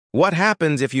What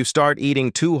happens if you start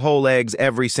eating 2 whole eggs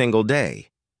every single day?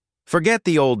 Forget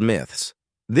the old myths.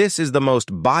 This is the most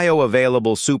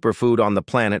bioavailable superfood on the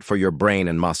planet for your brain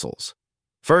and muscles.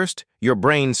 First, your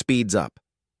brain speeds up.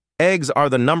 Eggs are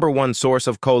the #1 source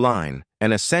of choline,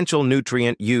 an essential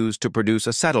nutrient used to produce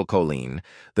acetylcholine,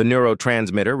 the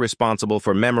neurotransmitter responsible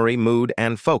for memory, mood,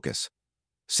 and focus.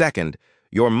 Second,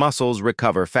 your muscles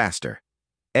recover faster.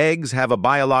 Eggs have a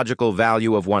biological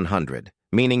value of 100,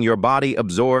 meaning your body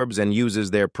absorbs and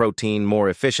uses their protein more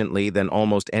efficiently than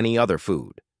almost any other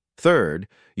food. Third,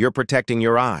 you're protecting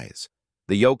your eyes.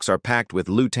 The yolks are packed with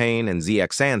lutein and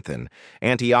zeaxanthin,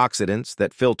 antioxidants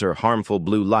that filter harmful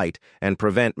blue light and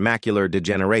prevent macular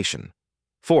degeneration.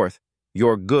 Fourth,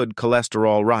 your good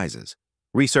cholesterol rises.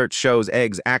 Research shows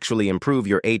eggs actually improve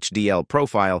your HDL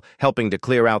profile, helping to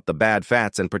clear out the bad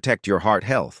fats and protect your heart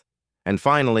health. And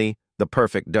finally, the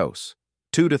perfect dose.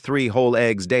 2 to 3 whole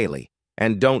eggs daily.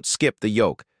 And don't skip the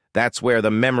yolk. That's where the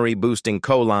memory-boosting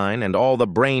choline and all the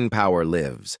brain power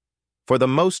lives. For the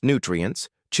most nutrients,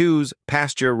 choose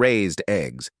pasture-raised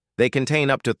eggs. They contain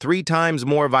up to 3 times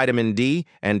more vitamin D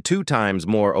and 2 times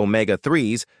more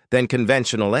omega-3s than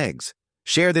conventional eggs.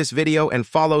 Share this video and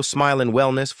follow Smile and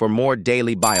Wellness for more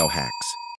daily biohacks.